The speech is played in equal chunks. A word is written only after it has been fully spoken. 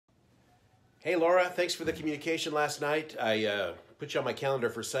Hey Laura, thanks for the communication last night. I put you on my calendar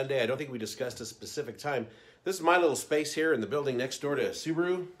for Sunday. I don't think we discussed a specific time. This is my little space here in the building next door to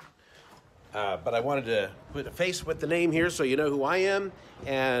Subaru. But I wanted to put a face with the name here so you know who I am.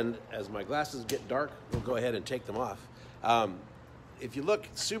 And as my glasses get dark, we'll go ahead and take them off. If you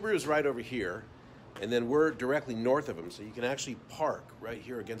look, Subaru's right over here, and then we're directly north of them. So you can actually park right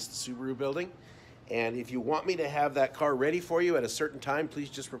here against the Subaru building. And if you want me to have that car ready for you at a certain time, please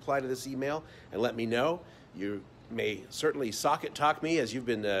just reply to this email and let me know. You may certainly socket talk me as you've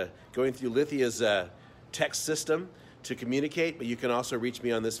been going through Lithia's text system to communicate, but you can also reach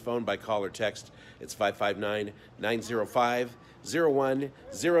me on this phone by call or text. It's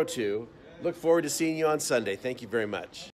 559-905-0102. Look forward to seeing you on Sunday. Thank you very much.